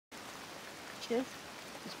Yes.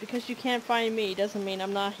 Just because you can't find me doesn't mean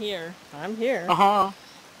I'm not here. I'm here. Uh-huh.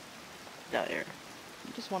 Not here.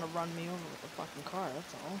 You just want to run me over with the fucking car,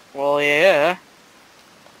 that's all. Well, yeah.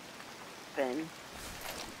 Then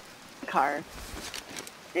car. And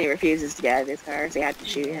he refuses to get out of his car, so you have to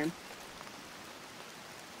shoot him.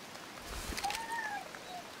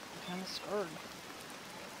 I'm kinda scared.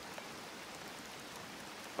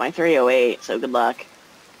 My 308, so good luck.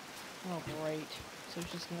 Oh, great. So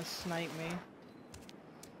he's just gonna snipe me.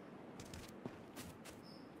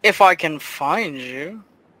 If I can find you.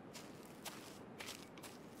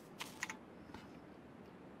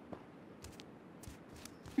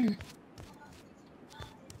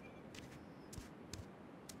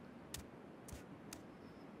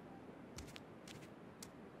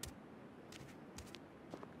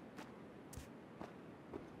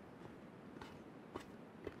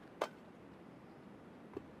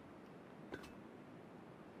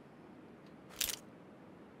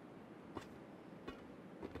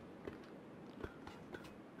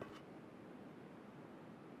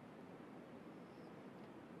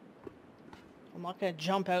 I'm not gonna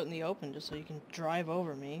jump out in the open just so you can drive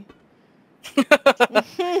over me.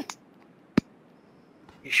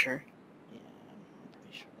 You Yeah, sure? I'm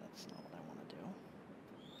pretty sure that's not what I want to do.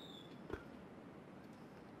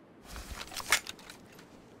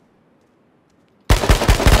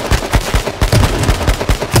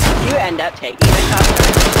 You end up taking a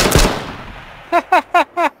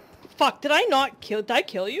shot. Fuck, did I not kill- did I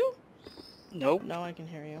kill you? Nope. No, I can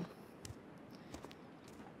hear you.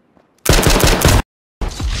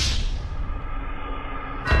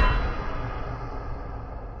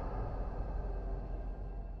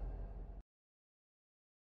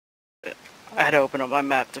 I had to open up my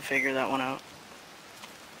map to figure that one out.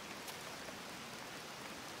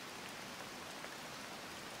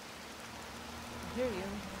 I hear you.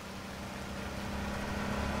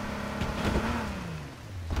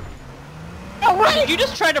 Oh, what? Did you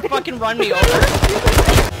just try to fucking run me over?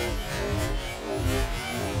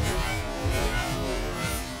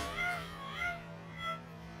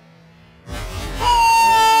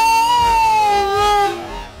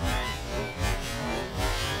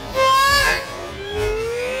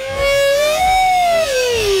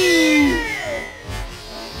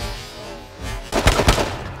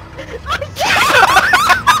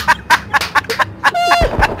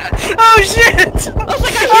 Oh shit! I was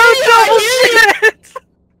like, I hear you, double shit!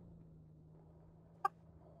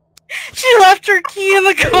 She left her key in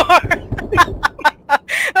the car!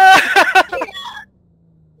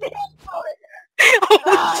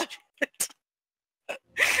 Oh shit!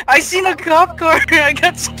 I seen a cop car and I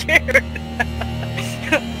got scared!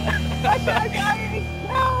 I'm dying!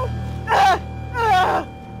 No!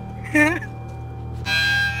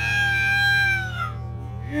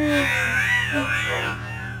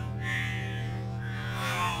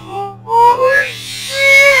 Oh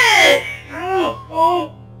shit!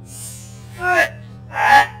 Oh.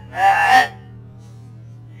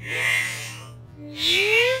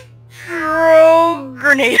 Throw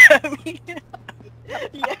grenade at me.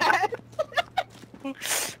 Yes!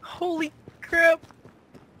 Holy crap.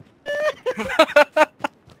 That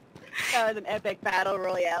was an epic battle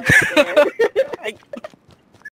royale right there.